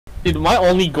Dude, my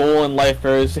only goal in life,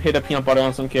 bro, is to hit a peanut butter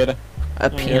on some kid. A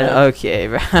peanut? Okay,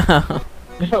 bro.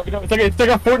 No, it's like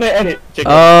a Fortnite edit,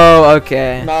 chicken. Oh,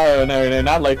 okay. No,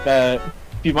 not like that.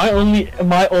 Dude, my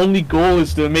only goal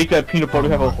is to make that peanut butter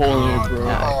have a hole in it, bro.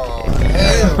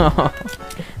 Okay.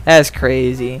 That's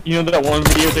crazy. You know that one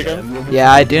video, chicken?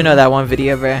 Yeah, I do know that one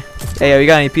video, bro. Hey, yo, you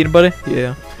got any peanut butter? Yeah.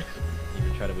 You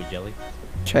ever tried it with jelly?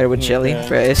 Tried it with chili? Yeah.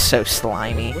 Bro, it's so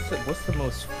slimy. What's the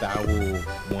most foul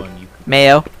one you could...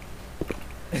 Mayo.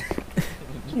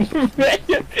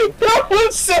 That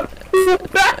was so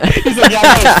bad. He's like, yeah,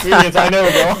 I got experience, I know,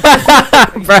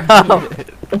 Bro.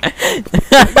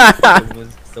 It was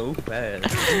so bad.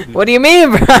 What do you mean,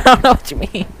 bro? I don't know what you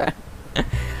mean, bro.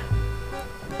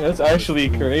 That's actually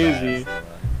crazy.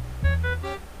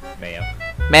 Mayo.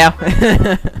 Mayo.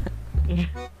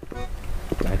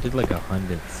 I did like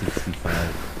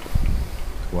 165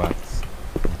 squats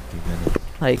in 3 minutes.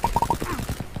 Like,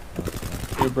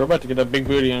 Dude, bro, about to get a big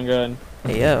booty on God.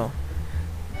 hey, yo.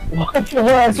 What?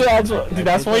 Dude,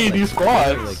 that's why you do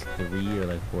squats. Like 3 or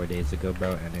like 4 days ago,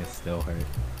 bro, and it still hurt.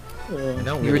 It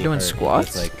don't You were really doing hurt, it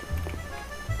squats? just, like,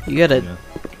 You gotta, you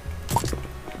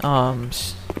know.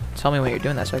 tell me when you're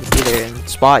doing that so I can be there and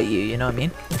spot you, you know what I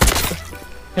mean?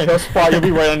 Hey, no spot, you'll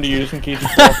be right under you just in case you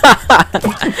fall.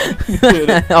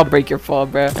 I'll break your fall,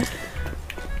 bro.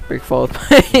 Break fall.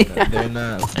 They're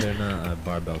not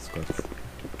barbell squats.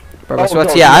 Barbell Oh,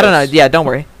 squats? no, Yeah, I don't know. yes. Yeah, don't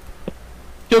worry.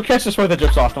 He'll catch the sweat that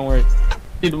drips off, don't worry.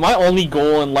 Dude, my only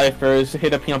goal in life, bro, is to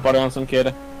hit a peanut butter on some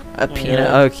kid. A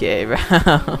peanut? Okay, bro.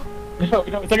 No,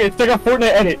 it's like a Fortnite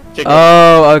edit, chicken.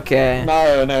 Oh, okay.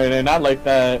 No, not like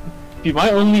that. Dude, my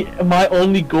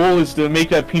only goal is to make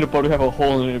that peanut butter have a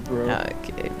hole in it, bro.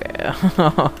 Okay, bro.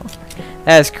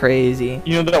 That's crazy.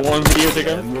 You know that one video,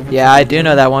 chicken? Yeah, I do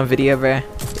know that one video, bro.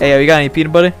 Hey, yo, you got any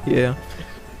peanut butter? Yeah. You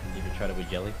ever tried it with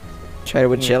jelly? Tried it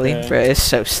with chili? Okay. Bro, it's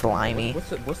so slimy.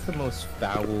 What's the most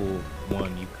foul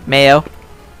one you could... Mayo.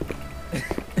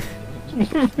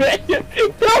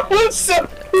 That was so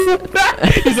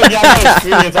bad. He's like, yeah, I got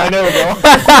experience, I know,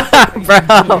 Bro.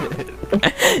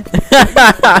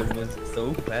 It was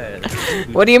so bad.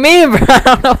 What do you mean, bro? I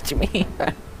don't know what you mean, bro.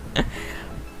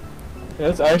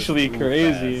 That's actually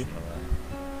crazy.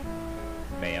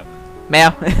 Mayo.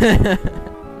 Mayo.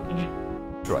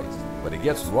 Strikes, but it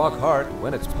gets rock hard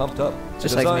when it's pumped up.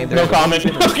 Just like me, No bro. comment.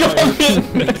 No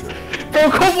comment. Bro,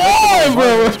 come on,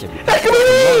 bro. Heck me.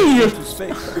 To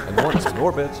space, and once in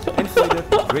orbit, inflated,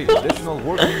 great additional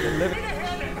working and living.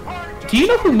 Do you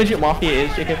know who Midget Mafia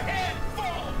is, Jacob?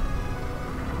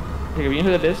 Jacob, you know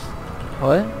who that is?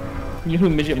 What? You know who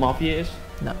Midget Mafia is?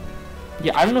 No.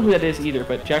 Yeah, I don't know who that is either,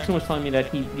 but Jackson was telling me that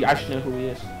I should know who he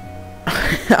is.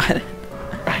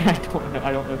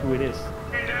 I don't know who it is.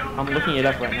 I'm looking it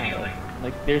up right now.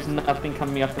 Like, there's nothing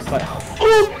coming up the side.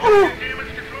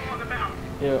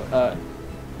 Yo,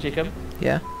 Jacob?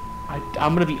 Yeah?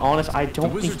 I'm gonna be honest, I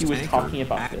don't think he was talking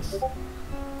about this.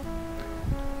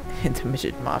 The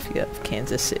Midget Mafia of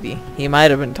Kansas City. He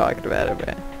might have been talking about it,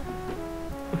 bro.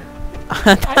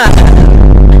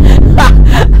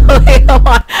 Wait, hold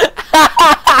on.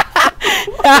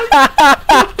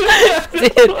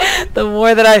 Dude, the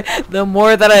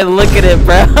more that I look at it,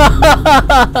 bro.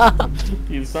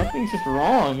 Dude, something's just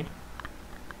wrong.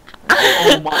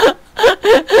 Oh my.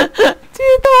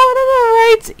 Dude, the one on the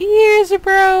right's ears,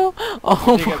 bro.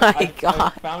 Oh Jacob, my I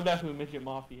god. found out who Midget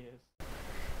Mafia is.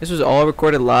 This was all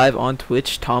recorded live on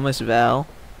Twitch, ThvmasVal.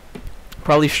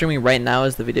 Probably streaming right now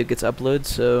as the video gets uploaded,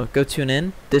 so go tune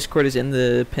in. Discord is in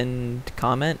the pinned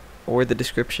comment or the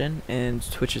description, and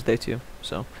Twitch is there too.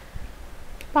 So,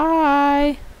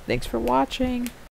 bye. Thanks for watching.